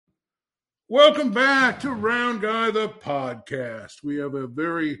Welcome back to Round Guy the podcast. We have a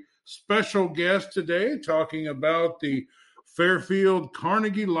very special guest today talking about the Fairfield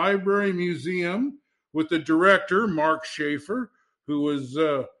Carnegie Library Museum with the director, Mark Schaefer, who was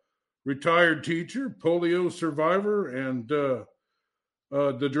a retired teacher, polio survivor, and the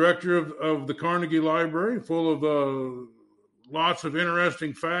director of the Carnegie Library, full of lots of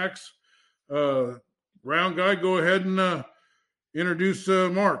interesting facts. Round Guy, go ahead and introduce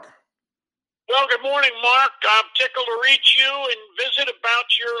Mark. Well, good morning, Mark. I'm tickled to reach you and visit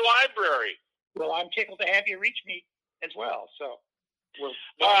about your library. Well, I'm tickled to have you reach me as well. So,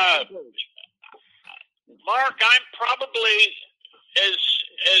 Mark, I'm probably as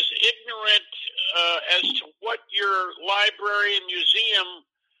ignorant as to what your library and museum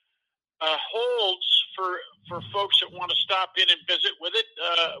holds for folks that want to stop in and visit with it.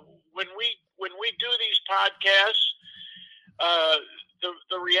 When we do these podcasts,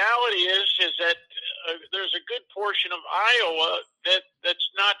 the reality is that there's a good portion of Iowa that's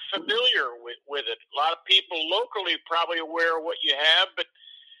not familiar with it. A lot of people locally probably aware of what you have, but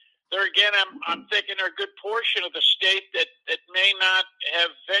there again, I'm thinking there are a good portion of the state that may not have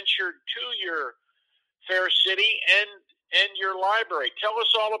ventured to your fair city and your library. Tell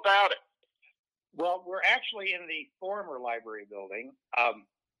us all about it. Well, we're actually in the former library building.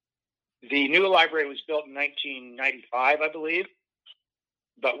 The new library was built in 1995, I believe.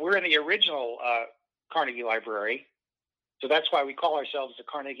 But we're in the original Carnegie Library, so that's why we call ourselves the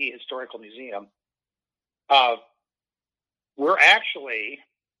Carnegie Historical Museum. We're actually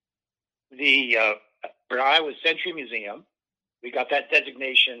the Iowa Century Museum. We got that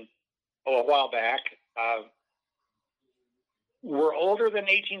designation a while back. We're older than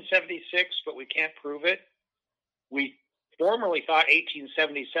 1876, but we can't prove it. We formerly thought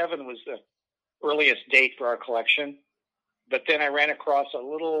 1877 was the earliest date for our collection. But then I ran across a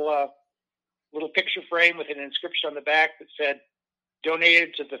little picture frame with an inscription on the back that said,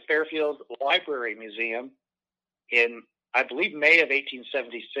 donated to the Fairfield Library Museum in, I believe, May of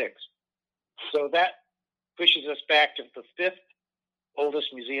 1876. So that pushes us back to the fifth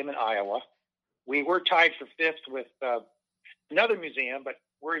oldest museum in Iowa. We were tied for fifth with another museum, but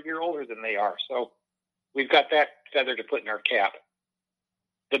we're a year older than they are. So we've got that feather to put in our cap.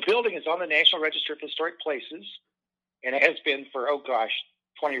 The building is on the National Register of Historic Places, and it has been for,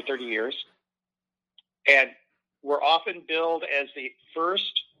 20 or 30 years. And we're often billed as the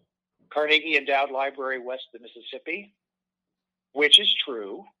first Carnegie Endowed Library west of the Mississippi, which is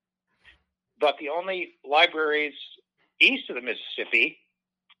true. But the only libraries east of the Mississippi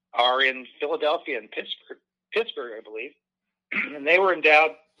are in Philadelphia and Pittsburgh, I believe. And they were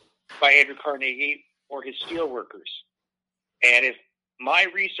endowed by Andrew Carnegie or his steelworkers. And if my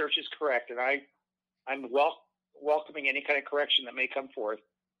research is correct, and I'm welcoming any kind of correction that may come forth.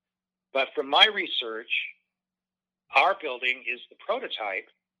 But from my research, our building is the prototype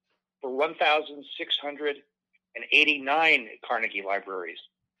for 1,689 Carnegie libraries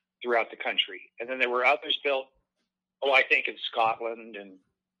throughout the country. And then there were others built, I think in Scotland and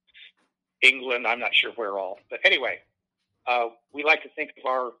England. I'm not sure where all. But anyway, we like to think of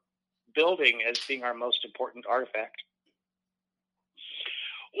our building as being our most important artifact.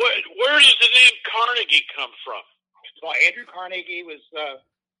 Where does the name Carnegie come from? Well, Andrew Carnegie was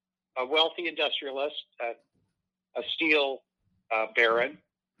a wealthy industrialist, a steel baron,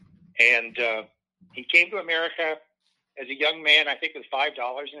 and he came to America as a young man, I think with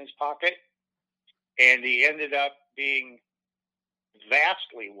 $5 in his pocket, and he ended up being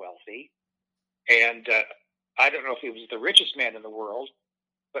vastly wealthy. And I don't know if he was the richest man in the world,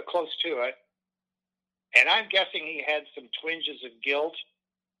 but close to it. And I'm guessing he had some twinges of guilt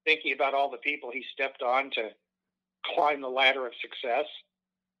thinking about all the people he stepped on to climb the ladder of success.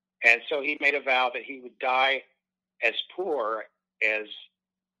 And so he made a vow that he would die as poor as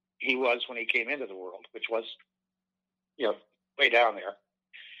he was when he came into the world, which was, way down there.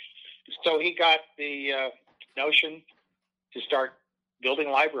 So he got the notion to start building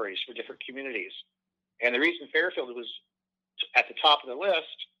libraries for different communities. And the reason Fairfield was at the top of the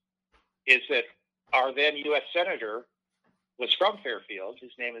list is that our then U.S. Senator was from Fairfield.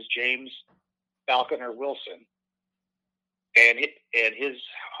 His name is James Falconer Wilson. And his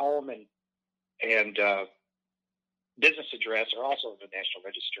home and business address are also in the National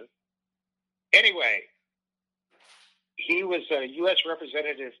Register. Anyway, he was a U.S.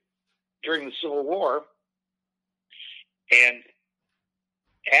 representative during the Civil War. And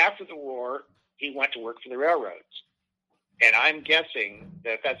after the war, he went to work for the railroads. And I'm guessing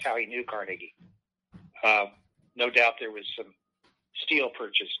that that's how he knew Carnegie. No doubt there was some steel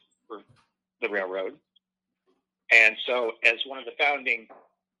purchased for the railroad. And so as one of the founding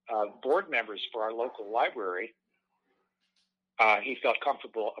board members for our local library, he felt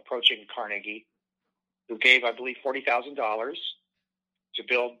comfortable approaching Carnegie, who gave, I believe, $40,000 to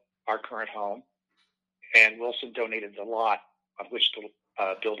build our current home, and Wilson donated the lot on which the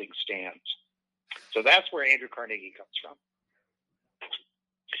building stands. So that's where Andrew Carnegie comes from.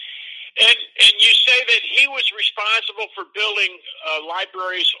 And you say that he was responsible for building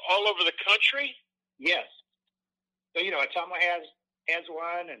libraries all over the country? Yes. So, Ottumwa has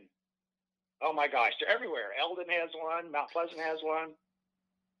one, and oh my gosh, they're everywhere. Eldon has one, Mount Pleasant has one.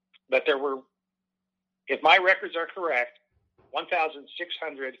 But there were, if my records are correct,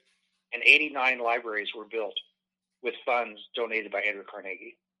 1,689 libraries were built with funds donated by Andrew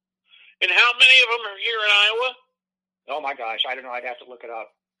Carnegie. And how many of them are here in Iowa? Oh my gosh, I don't know. I'd have to look it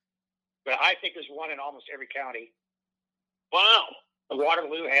up. But I think there's one in almost every county. Wow.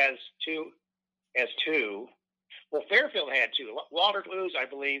 Waterloo has two. Well, Fairfield had two. Waterloo's, I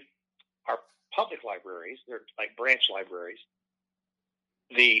believe, are public libraries. They're like branch libraries.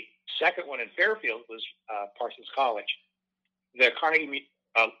 The second one in Fairfield was Parsons College. The Carnegie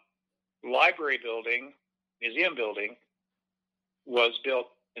Library building, museum building, was built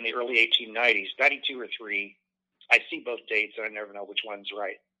in the early 1890s, 92 or 3. I see both dates, and I never know which one's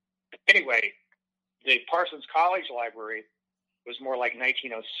right. Anyway, the Parsons College Library was more like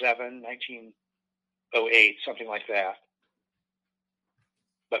 1907, 1908, something like that.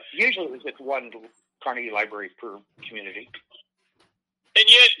 But usually it was just one Carnegie Library per community. And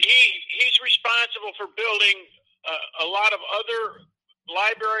yet he's responsible for building a lot of other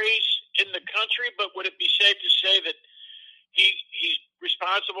libraries in the country, but would it be safe to say that he's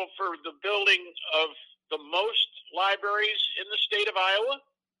responsible for the building of the most libraries in the state of Iowa?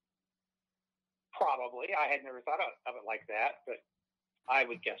 Probably. I had never thought of it like that, but I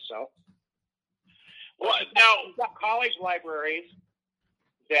would guess so. Well, now, we've got college libraries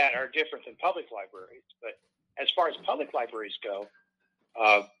that are different than public libraries, but as far as public libraries go,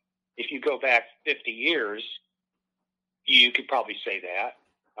 if you go back 50 years, you could probably say that.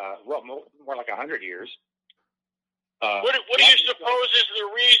 Well, more like 100 years. What do you suppose is the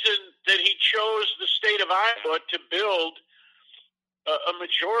reason that he chose the state of Iowa to build a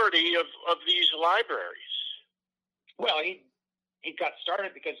majority of these libraries? Well, he got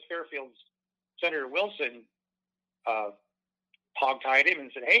started because Fairfield's Senator Wilson hog-tied him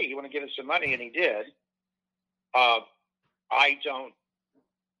and said, "Hey, you want to give us some money?" And he did. I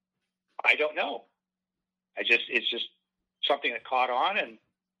don't know. It's just something that caught on, and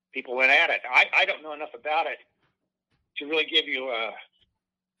people went at it. I don't know enough about it to really give you a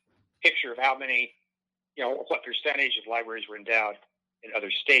picture of how many, what percentage of libraries were endowed in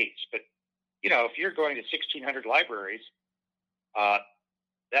other states. But, if you're going to 1,600 libraries,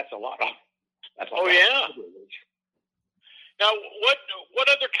 that's a lot. That's a lot. Yeah. Now, what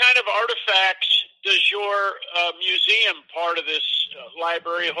other kind of artifacts does your museum part of this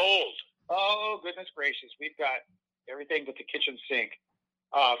library hold? Oh, goodness gracious. We've got everything but the kitchen sink.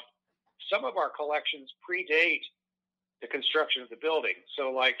 Some of our collections predate the construction of the building.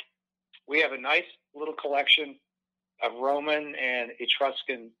 So, we have a nice little collection of Roman and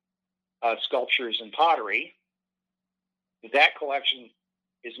Etruscan sculptures and pottery. That collection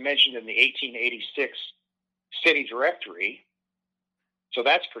is mentioned in the 1886 city directory. So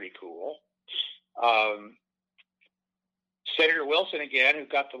that's pretty cool. Senator Wilson, again, who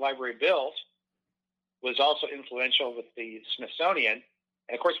got the library built, was also influential with the Smithsonian.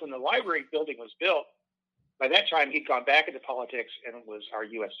 And, of course, when the library building was built, by that time he'd gone back into politics and was our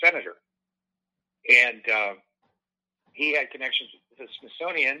U.S. Senator. And he had connections with the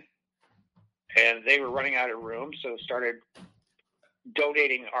Smithsonian, and they were running out of room, so started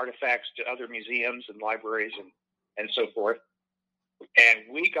donating artifacts to other museums and libraries and so forth.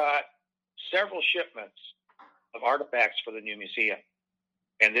 And we got several shipments of artifacts for the new museum.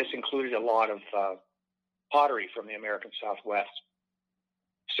 And this included a lot of pottery from the American Southwest.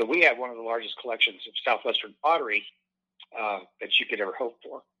 So we have one of the largest collections of Southwestern pottery that you could ever hope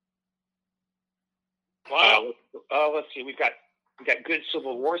for. Wow. Let's see. We've got good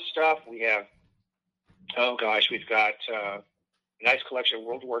Civil War stuff. We have, we've got a nice collection of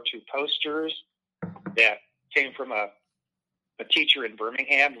World War II posters that came from a teacher in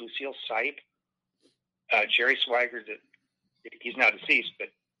Birmingham, Lucille Sipe. Jerry Swigert, he's now deceased, but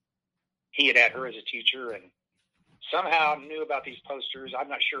he had her as a teacher and somehow knew about these posters. I'm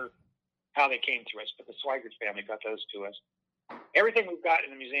not sure how they came to us, but the Swigert family got those to us. Everything we've got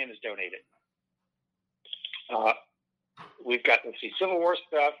in the museum is donated. We've got, Civil War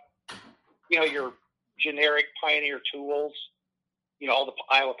stuff, your generic Pioneer tools, all the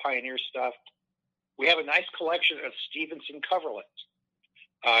Iowa Pioneer stuff. We have a nice collection of Stevenson coverlets.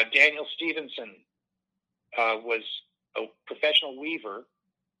 Daniel Stevenson was a professional weaver,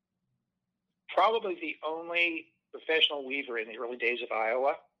 probably the only professional weaver in the early days of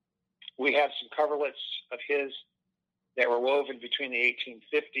Iowa. We have some coverlets of his that were woven between the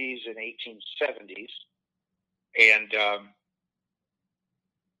 1850s and 1870s, and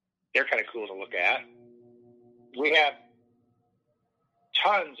they're kind of cool to look at. We have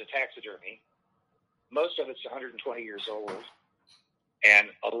tons of taxidermy. Most of it's 120 years old, and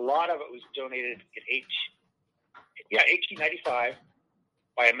a lot of it was donated in 1895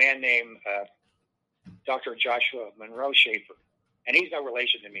 by a man named Dr. Joshua Monroe Schaefer, and he's no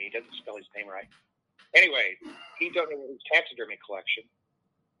relation to me. He doesn't spell his name right. Anyway, he donated his taxidermy collection,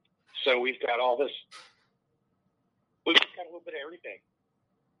 so we've got all this. We've got a little bit of everything.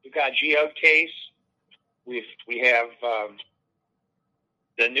 We've got geode case. We have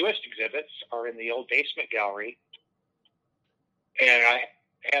the newest exhibits are in the old basement gallery, and I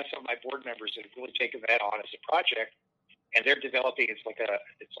have some of my board members that have really taken that on as a project, and they're developing. It's like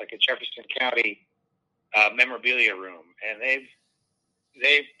a Jefferson County memorabilia room, and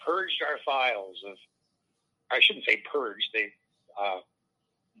they've purged our files of. I shouldn't say purged. They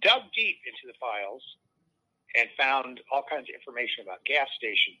dug deep into the files and found all kinds of information about gas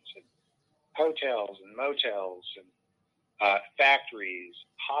stations and hotels and motels and factories,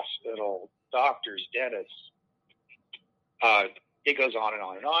 hospital, doctors, dentists. It goes on and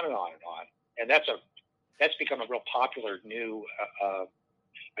on and on and on and on. And that's become a real popular new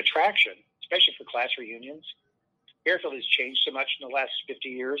attraction, especially for class reunions. Fairfield has changed so much in the last 50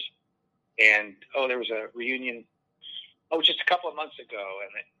 years. And, there was a reunion, just a couple of months ago,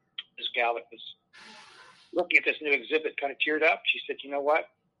 and this gal that was looking at this new exhibit kind of teared up. She said, you know what?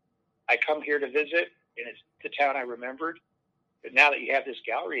 I come here to visit, and it's the town I remembered. But now that you have this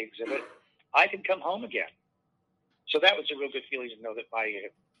gallery exhibit, I can come home again. So that was a real good feeling to know that my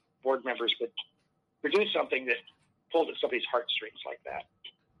board members would produce something that pulled at somebody's heartstrings like that.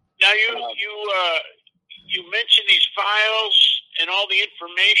 Now, you mentioned these files and all the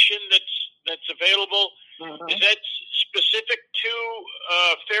information that's available. Mm-hmm. Is that specific to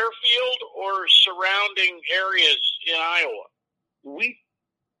Fairfield or surrounding areas in Iowa?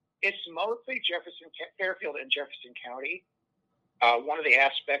 It's mostly Fairfield and Jefferson County. One of the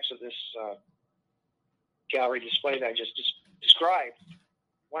aspects of this gallery display that I just described,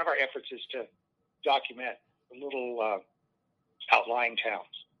 one of our efforts is to document the little outlying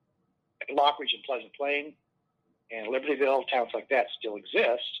towns. Like Lockridge and Pleasant Plain and Libertyville, towns like that still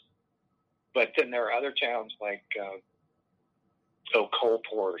exist. But then there are other towns like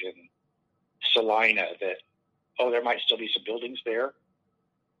Coalport and Salina that, there might still be some buildings there,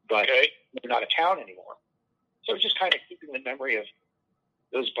 but they're not a town anymore. So just kind of keeping the memory of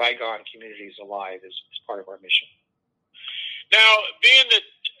those bygone communities alive is part of our mission. Now, being that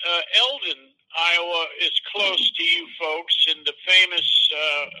Eldon, Iowa, is close to you folks, and the famous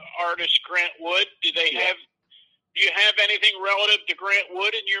artist Grant Wood, do you have anything relative to Grant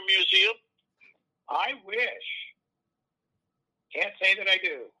Wood in your museum? I wish. Can't say that I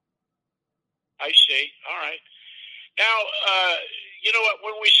do. I see. All right. Now, you know what?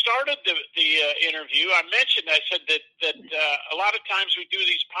 When we started the interview, I mentioned, I said that a lot of times we do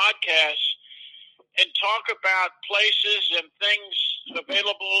these podcasts and talk about places and things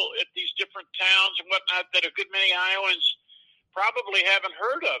available at these different towns and whatnot that a good many Iowans probably haven't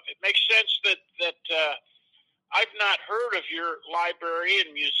heard of. It makes sense that I've not heard of your library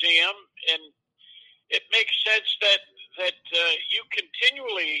and museum, and it makes sense that you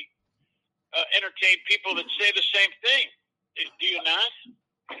continually entertain people that say the same thing. Do you not?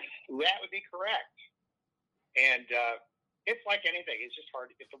 That would be correct. And it's like anything. It's just hard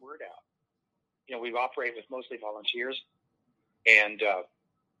to get the word out. We've operated with mostly volunteers, and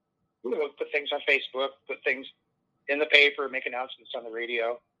we put things on Facebook, put things in the paper, make announcements on the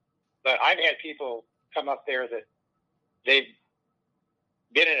radio. But I've had people come up there that they've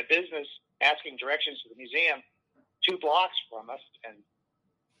been in a business asking directions to the museum 2 blocks from us, and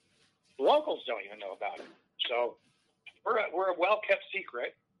the locals don't even know about it. So we're a well-kept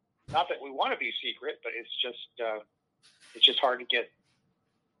secret. Not that we want to be secret, but it's just hard to get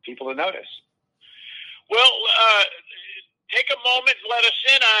people to notice. Well, take a moment and let us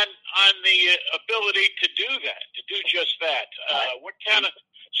in on the ability to do that, to do just that. What kind of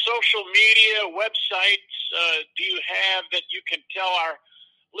social media websites do you have that you can tell our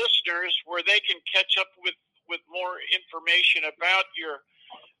listeners where they can catch up with more information about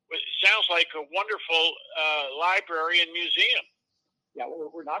what sounds like a wonderful library and museum? Yeah,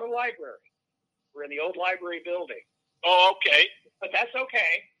 we're not a library. We're in the old library building. Oh, okay. But that's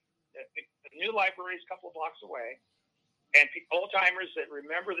okay. The new library is a couple of blocks away. And old timers that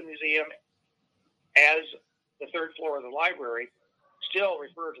remember the museum as the third floor of the library still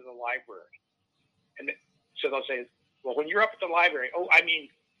refer to the library. And so they'll say, well, when you're up at the library,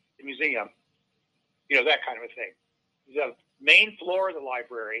 the museum, that kind of a thing. The main floor of the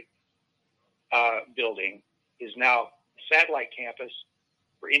library building is now a satellite campus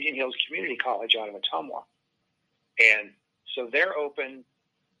for Indian Hills Community College out of Ottumwa. And so they're open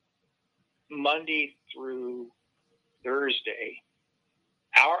Monday through Thursday.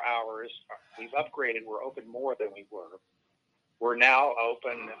 Our hours, we've upgraded. We're open more than we were. We're now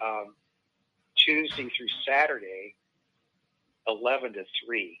open Tuesday through Saturday, 11 to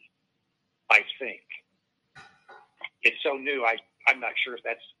 3, I think. It's so new, I'm not sure if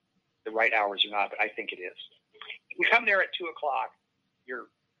that's the right hours or not, but I think it is. If you come there at 2 o'clock, you're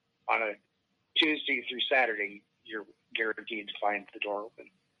on a Tuesday through Saturday, you're guaranteed to find the door open.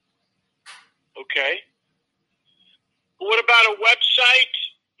 Okay. What about a website?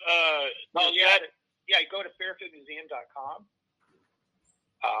 Go to fairfieldmuseum.com.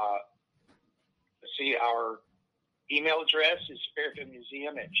 See, our email address is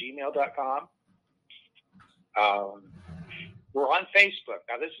fairfieldmuseum@gmail.com. We're on Facebook.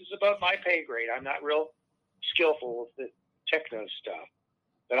 Now, this is above my pay grade. I'm not real skillful with the techno stuff,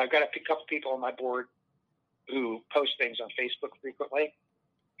 but I've got a couple people on my board who post things on Facebook frequently.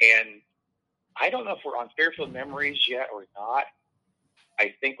 And I don't know if we're on Fairfield Memories yet or not. I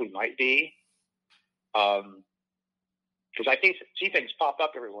think we might be. Because I see things pop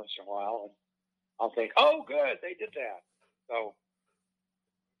up every once in a while, and I'll think, oh, good, they did that. So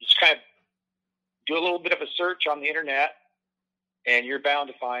just kind of do a little bit of a search on the internet, and you're bound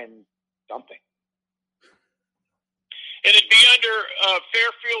to find something. And it'd be under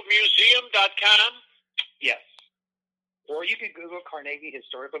fairfieldmuseum.com? Yes. Or you could Google Carnegie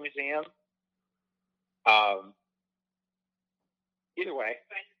Historical Museum. Either way.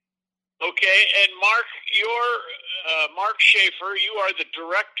 Okay, and Mark, Mark Schaefer, you are the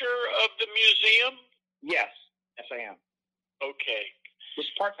director of the museum? Yes, I am. Okay.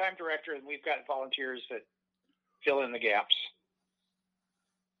 Just part-time director, and we've got volunteers that fill in the gaps.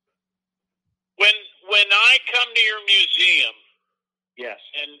 When I come to your museum, yes,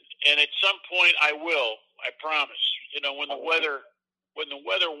 and at some point I will, I promise. When the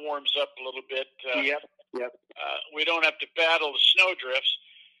weather warms up a little bit, yep. We don't have to battle the snowdrifts.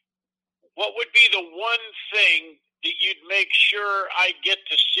 What would be the one thing that you'd make sure I get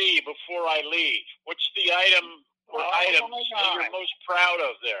to see before I leave? What's the item or items that you're most proud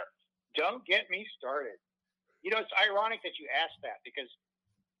of there? Don't get me started. It's ironic that you asked that, because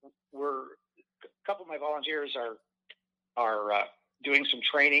a couple of my volunteers are doing some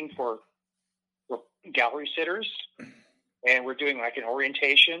training for gallery sitters, and we're doing like an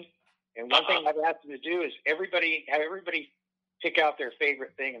orientation. And one thing I've asked them to do is have everybody pick out their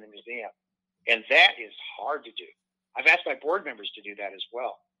favorite thing in the museum. And that is hard to do. I've asked my board members to do that as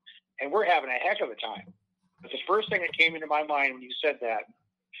well. And we're having a heck of a time. But the first thing that came into my mind when you said that,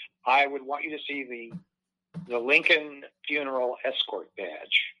 I would want you to see the Lincoln Funeral Escort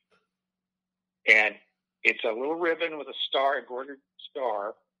Badge. And it's a little ribbon with a star, a embroidered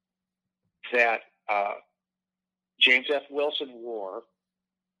star, that James F. Wilson wore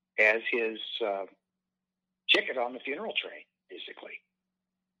as his ticket on the funeral train, basically.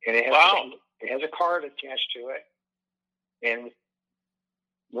 And it has a card attached to it. And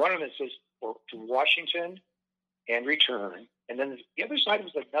one of them says to Washington and return. And then the other side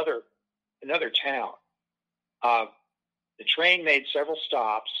was another town. The train made several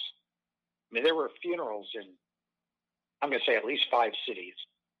stops. I mean, there were funerals in, I'm going to say, at least 5 cities.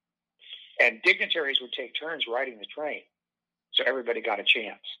 And dignitaries would take turns riding the train, so everybody got a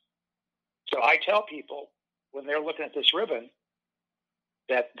chance. So I tell people when they're looking at this ribbon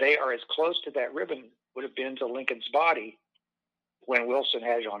that they are as close to that ribbon would have been to Lincoln's body when Wilson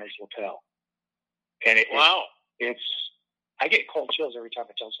had it on his lapel. And I get cold chills every time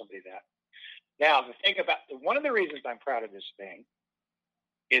I tell somebody that. Now, one of the reasons I'm proud of this thing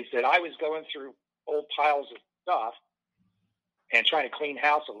is that I was going through old piles of stuff and trying to clean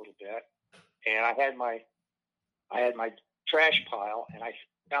house a little bit. And I had my trash pile, and I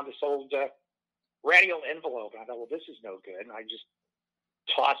found this old radial envelope. And I thought, well, this is no good. And I just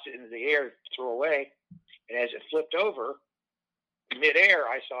tossed it into the air to throw away. And as it flipped over, midair,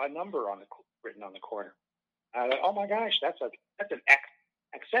 I saw a number written on the corner. I thought, oh my gosh, that's an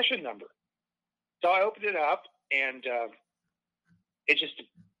accession number. So I opened it up, and it's just a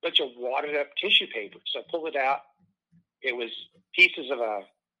bunch of wadded up tissue paper. So I pulled it out. It was pieces of a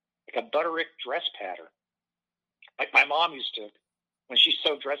Butterick dress pattern, like my mom used to when she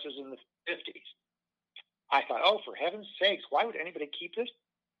sewed dresses in the 50s. I thought, oh, for heaven's sakes, why would anybody keep this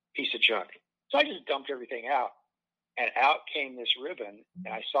piece of junk? So I just dumped everything out, and out came this ribbon,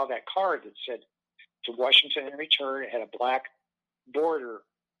 and I saw that card that said, to Washington in return. It had a black border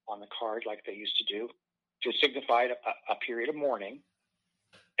on the card like they used to do to signify a period of mourning.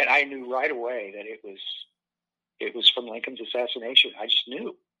 And I knew right away that it was from Lincoln's assassination. I just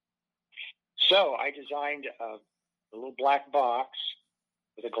knew. So I designed a little black box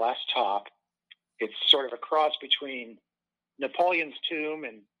with a glass top. It's sort of a cross between Napoleon's tomb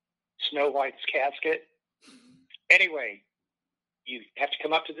and Snow White's casket. Anyway, you have to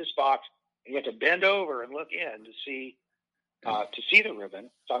come up to this box, and you have to bend over and look in to see the ribbon.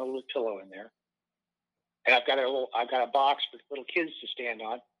 It's on a little pillow in there, and I've got a box for little kids to stand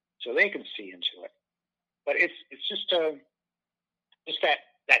on so they can see into it. But it's just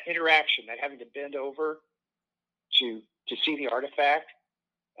that interaction, that having to bend over to see the artifact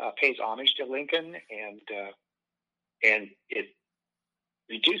pays homage to Lincoln, and it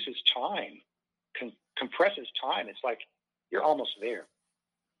reduces time, compresses time. It's like you're almost there.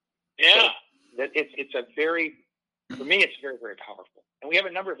 Yeah. So it's a very, for me, it's very, very powerful. And we have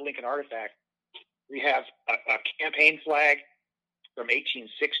a number of Lincoln artifacts. We have a campaign flag from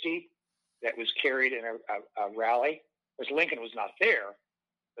 1860 that was carried in a rally. Because Lincoln was not there,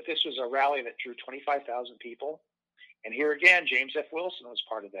 but this was a rally that drew 25,000 people. And here again, James F. Wilson was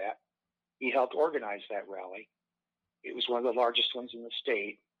part of that. He helped organize that rally. It was one of the largest ones in the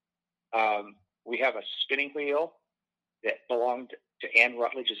state. We have a spinning wheel that belonged to Anne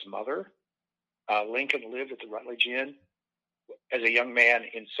Rutledge's mother. Lincoln lived at the Rutledge Inn as a young man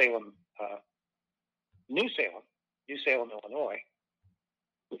in Salem, New Salem, Illinois.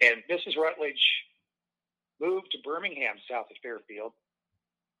 And Mrs. Rutledge moved to Birmingham, south of Fairfield,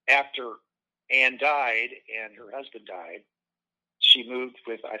 after Anne died and her husband died. She moved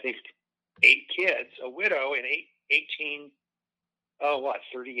with, I think, 8 kids, a widow in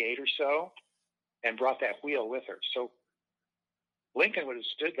 38 or so, and brought that wheel with her. So Lincoln would have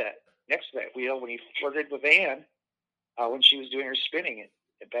stood next to that wheel when he flirted with Anne when she was doing her spinning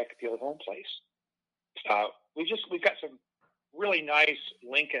back at the old home place. We've got some really nice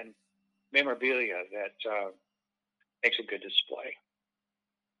Lincoln memorabilia that makes a good display.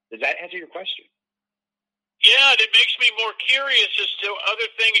 Does that answer your question? Yeah, it makes me more curious as to other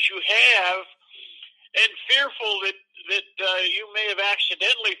things you have, and fearful that you may have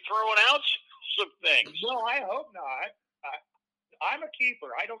accidentally thrown out some things. No, I hope not. I'm a keeper.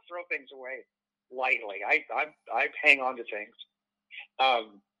 I don't throw things away lightly. I hang on to things.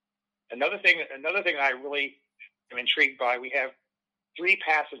 Another thing I really am intrigued by, we have 3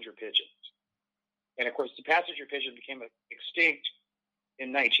 passenger pigeons. And of course, the passenger pigeon became extinct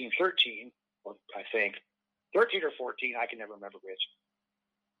in 1913, or I think 13 or 14. I can never remember which.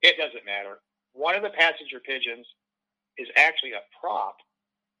 It doesn't matter. One of the passenger pigeons is actually a prop.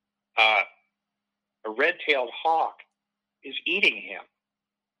 A red-tailed hawk is eating him.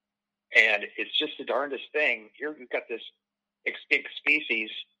 And it's just the darndest thing. Here you've got this extinct species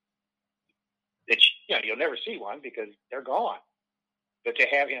that you'll never see one because they're gone. But to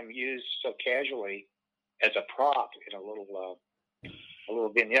have him used so casually as a prop in a little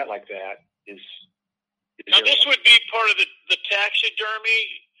vignette like that is now this would be part of the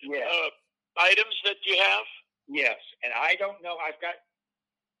taxidermy items that you have? Yes, and I don't know.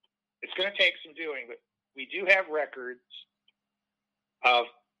 It's going to take some doing, but we do have records of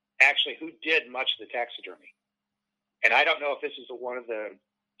actually who did much of the taxidermy. And I don't know if this is one of the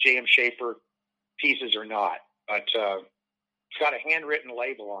J.M. Schaefer pieces or not, but it's got a handwritten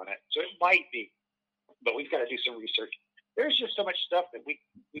label on it. So it might be, but we've got to do some research. There's just so much stuff that we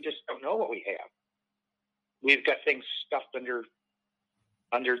just don't know what we have. We've got things stuffed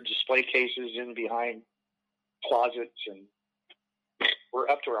under display cases and behind closets, and we're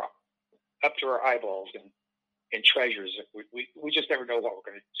up to our eyeballs in treasures. We just never know what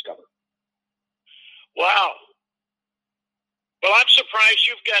we're going to discover. Wow. Well, I'm surprised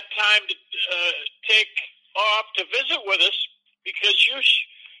you've got time to take off to visit with us, because you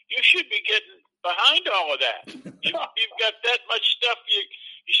should be getting behind all of that. You've got that much stuff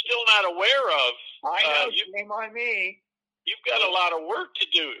you're still not aware of. I know. Shame on me. You've got a lot of work to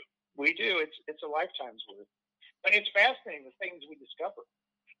do. We do. It's a lifetime's work. But it's fascinating, the things we discover.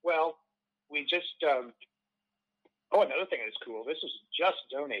 Well, we just another thing that's cool. This was just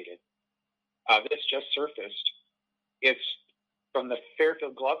donated. This just surfaced. It's from the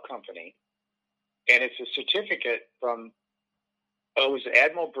Fairfield Glove Company, and it's a certificate from, was it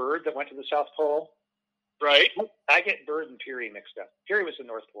Admiral Byrd that went to the South Pole? Right. I get Byrd and Peary mixed up. Peary was the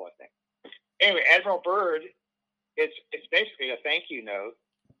North Pole, I think. Anyway, Admiral Byrd, it's basically a thank you note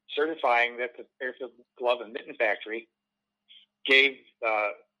certifying that the Fairfield Glove and Mitten Factory gave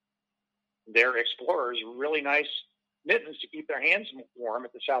their explorers really nice mittens to keep their hands warm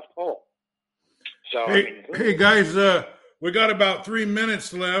at the South Pole. So, hey guys, we got about 3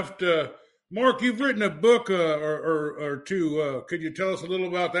 minutes left. Mark, you've written a book or two. Could you tell us a little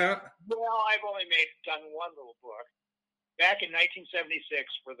about that? Well, I've only done one little book. Back in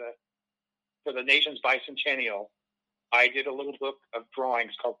 1976, for the nation's bicentennial, I did a little book of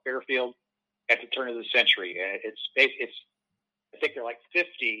drawings called Fairfield at the Turn of the Century. It's I think they're like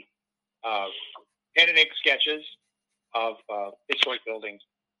 50 pen and ink sketches of historic buildings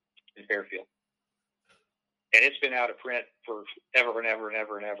in Fairfield. And it's been out of print for ever and ever and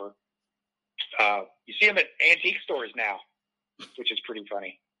ever and ever. You see them at antique stores now, which is pretty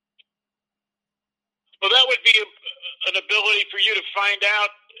funny. Well, that would be an ability for you to find out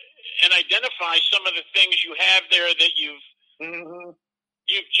and identify some of the things you have there that you've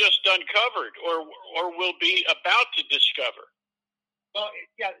just uncovered or will be about to discover. Well,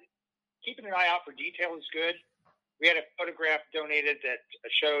 yeah, keeping an eye out for detail is good. We had a photograph donated that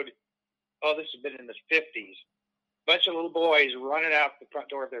showed, this has been in the 50s. A bunch of little boys running out the front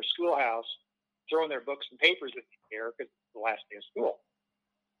door of their schoolhouse, throwing their books and papers in the air because it's the last day of school.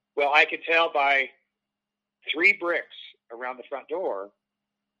 Well, I could tell by 3 bricks around the front door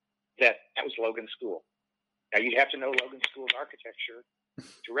that was Logan School. Now, you'd have to know Logan School's architecture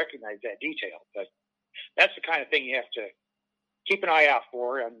to recognize that detail, but that's the kind of thing you have to keep an eye out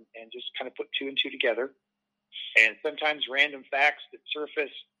for and just kind of put 2 and 2 together. And sometimes random facts that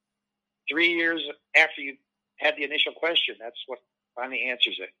surface 3 years after you had the initial question, that's what finally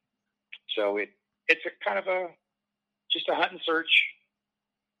answers it. So it's a kind of just a hunt and search,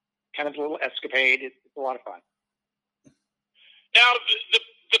 kind of a little escapade. It's a lot of fun. Now,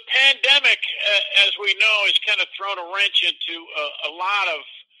 the pandemic, as we know, has kind of thrown a wrench into a lot of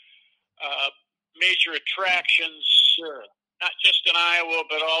major attractions, Sure. Not just in Iowa,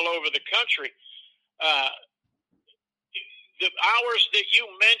 but all over the country. The hours that you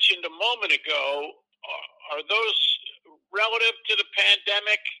mentioned a moment ago, are those relative to the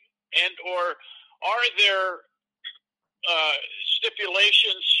pandemic, and or are there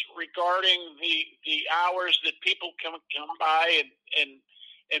stipulations regarding the hours that people come by and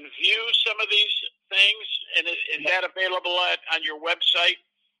view some of these things? And is that available on your website?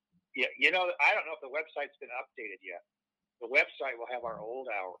 Yeah, I don't know if the website's been updated yet. The website will have our old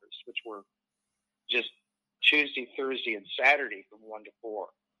hours, which were just Tuesday, Thursday, and Saturday from 1 to 4.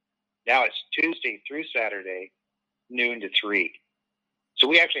 Now it's Tuesday through Saturday, noon to 3. So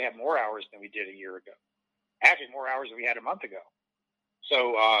we actually have more hours than we did a year ago. Actually, more hours than we had a month ago.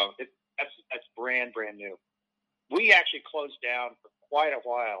 So that's brand new. We actually closed down for quite a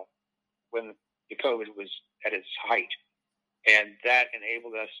while when the COVID was at its height, and that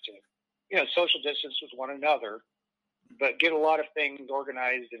enabled us to, social distance with one another, but get a lot of things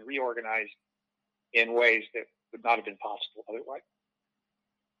organized and reorganized in ways that would not have been possible otherwise.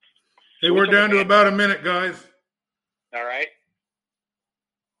 Hey, we're down to about a minute, guys. All right.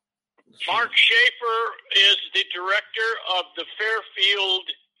 Mark Schaefer is the director of the Fairfield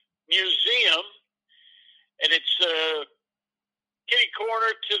Museum, and it's kitty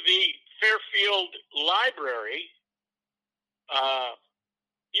corner to the Fairfield Library. The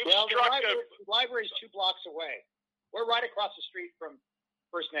library's 2 blocks away. We're right across the street from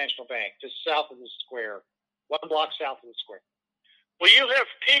First National Bank, just south of the square, 1 block south of the square. Well, you have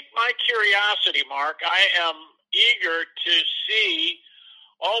piqued my curiosity, Mark. I am eager to see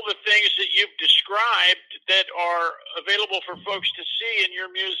all the things that you've described that are available for folks to see in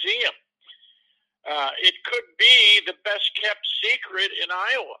your museum. It could be the best kept secret in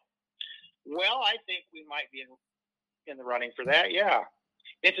Iowa. Well, I think we might be in the running for that. Yeah,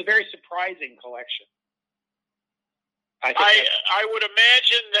 it's a very surprising collection. I would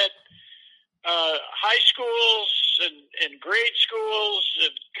imagine that high schools and grade schools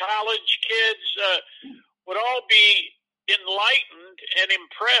and college kids would all be enlightened and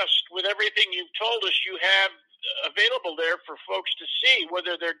impressed with everything you've told us you have available there for folks to see,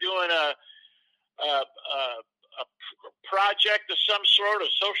 whether they're doing a project of some sort, a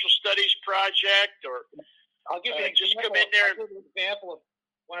social studies project, or I'll give you just come in there. I'll give you an example of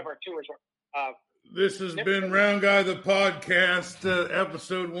one of our tours. This has been Round Guy the Podcast,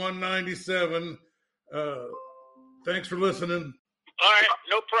 episode 197. Thanks for listening. All right,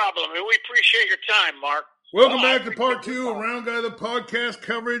 no problem. And we appreciate your time, Mark. Welcome back to part 2 of Round Guy the Podcast,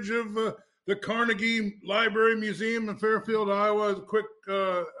 coverage of the Carnegie Library Museum in Fairfield, Iowa. A quick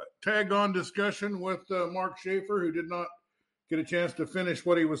tag-on discussion with Mark Schaefer, who did not get a chance to finish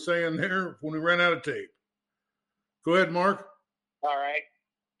what he was saying there when we ran out of tape. Go ahead, Mark. All right.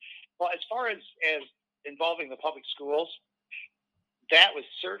 Well, as far as involving the public schools, that was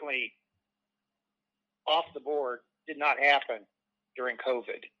certainly off the board, did not happen during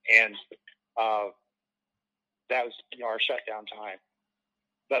COVID. And that was our shutdown time.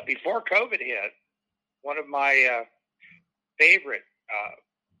 But before COVID hit, one of my favorite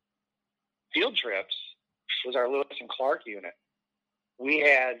field trips was our Lewis and Clark unit. We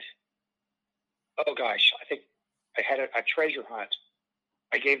had, I think I had a treasure hunt.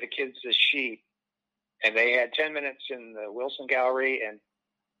 I gave the kids this sheet, and they had 10 minutes in the Wilson Gallery and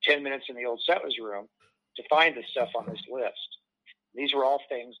 10 minutes in the old settlers room to find the stuff on this list. These were all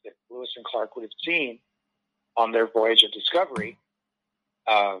things that Lewis and Clark would have seen on their voyage of discovery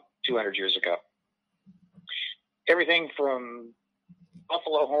 200 years ago. Everything from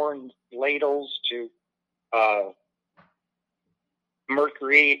buffalo horn ladles to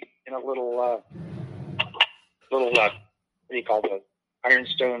mercury in a little what do you call the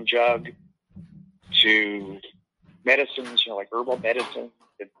ironstone jug, to medicines, like herbal medicine,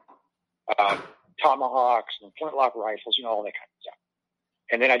 tomahawks and flintlock rifles, all that kind of stuff.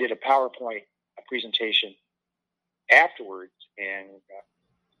 And then I did a PowerPoint presentation afterwards and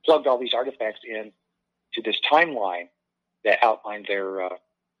plugged all these artifacts in to this timeline that outlined their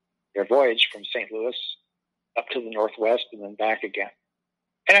voyage from St. Louis up to the Northwest and then back again.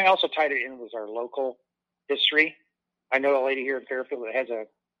 And I also tied it in with our local history. I know a lady here in Fairfield that has a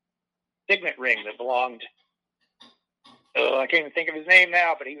signet ring that belonged, I can't even think of his name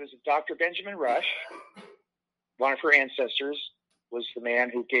now, but he was Dr. Benjamin Rush. One of her ancestors was the man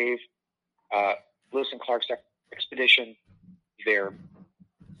who gave Lewis and Clark's expedition their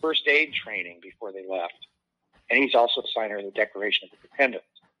first aid training before they left. And he's also a signer of the Declaration of Independence.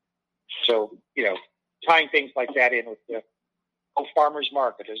 So, tying things like that in with the farmer's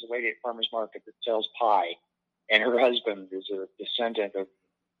market. There's a lady at farmer's market that sells pie, and her husband is a descendant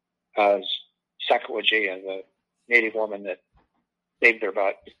of Sacagawea, the native woman that saved their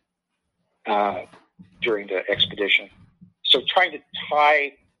butt during the expedition. So trying to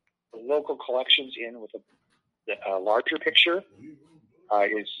tie the local collections in with a larger picture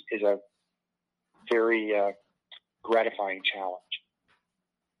is a very gratifying challenge.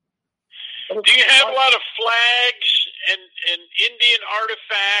 Do you have a lot of flags and Indian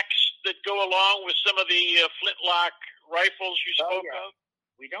artifacts that go along with some of the flintlock rifles you spoke of?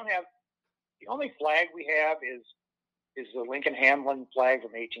 We don't have. The only flag we have is the Lincoln Hamlin flag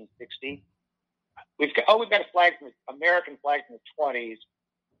from 1860. We've got a flag from American flag from the 20s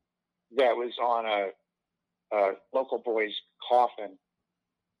that was on a local boy's coffin.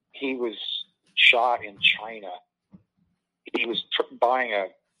 He was shot in China. He was buying a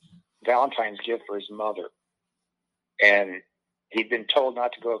Valentine's gift for his mother, and he'd been told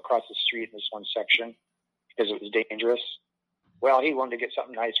not to go across the street in this one section because it was dangerous. Well, he wanted to get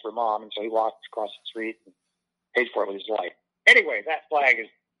something nice for mom, and so he walked across the street and paid for it with his life. Anyway, that flag is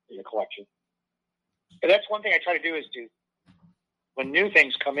in the collection. And that's one thing I try to do is when new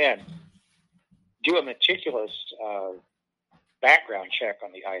things come in, do a meticulous background check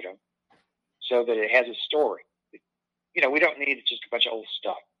on the item so that it has a story. We don't need just a bunch of old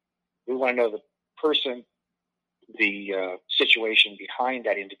stuff. We want to know the person, the situation behind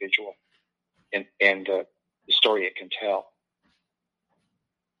that individual, and the story it can tell.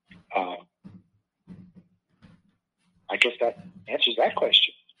 I guess that answers that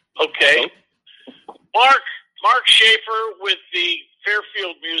question. Okay. Mark Schaefer with the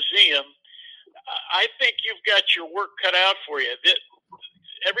Fairfield Museum. I think you've got your work cut out for you.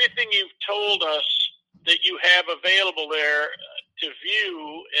 Everything you've told us that you have available there to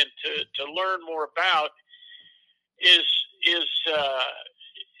view and to learn more about is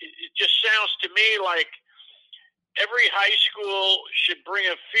it just sounds to me like every high school should bring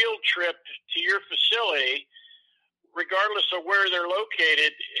a field trip to your facility, regardless of where they're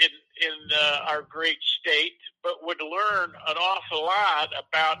located in our great state, but would learn an awful lot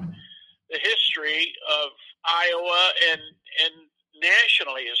about the history of Iowa and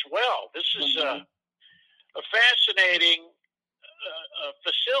nationally as well. This is a fascinating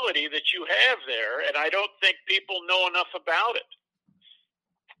facility that you have there, and I don't think people know enough about it.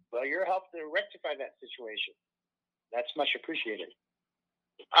 Well, your help to rectify that situation. That's much appreciated.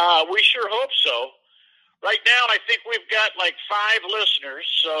 We sure hope so. Right now, I think we've got like 5 listeners,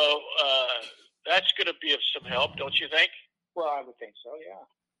 so that's going to be of some help, don't you think? Well, I would think so, yeah.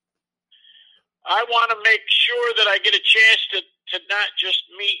 I want to make sure that I get a chance to not just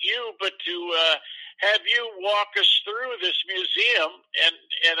meet you, but to have you walk us through this museum,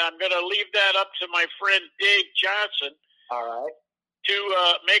 and I'm going to leave that up to my friend Dave Johnson. All right. To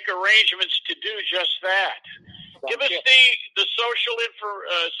make arrangements to do just that. Give us the social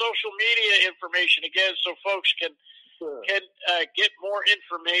media information again, so folks can get more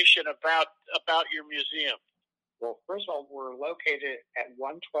information about your museum. Well, first of all, we're located at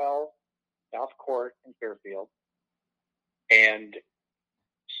 112 South Court in Fairfield, and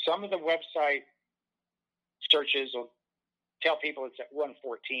some of the website searches will tell people it's at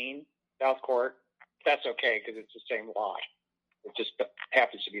 114 South Court. That's okay because it's the same lot. It just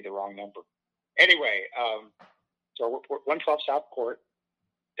happens to be the wrong number. Anyway, so we're 112 South Court,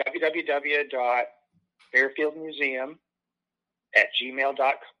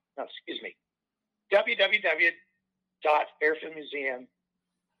 www.fairfieldmuseum@gmail.com. No, excuse me.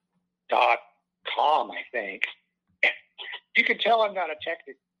 www.fairfieldmuseum.com, I think. You can tell I'm not a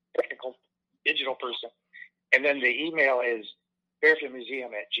technical digital person. And then the email is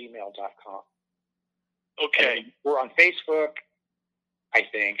fairfieldmuseum@gmail.com. Okay. And we're on Facebook, I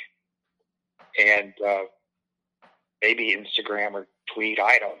think, and maybe Instagram or tweet.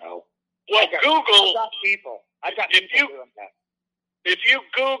 I don't know. Well, Google. I've got people doing that. If you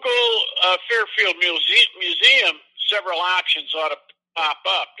Google Fairfield Museum, several options ought to pop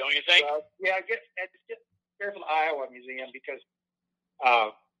up, don't you think? Yeah, just Fairfield, Iowa Museum, because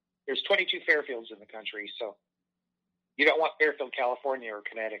there's 22 Fairfields in the country, so you don't want Fairfield, California, or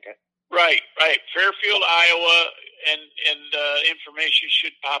Connecticut. Right. Fairfield, Iowa, and information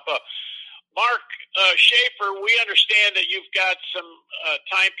should pop up. Mark Schaefer, we understand that you've got some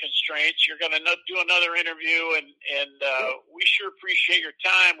time constraints. You're going to do another interview, and we sure appreciate your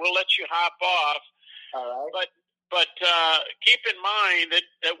time. We'll let you hop off. All right. But keep in mind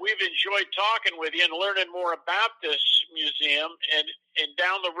that we've enjoyed talking with you and learning more about this museum. And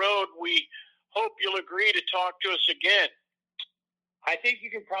down the road, we hope you'll agree to talk to us again. I think you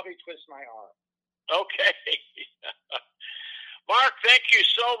could probably twist my arm. Okay. Mark, thank you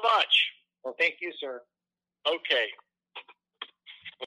so much. Well, thank you, sir. Okay.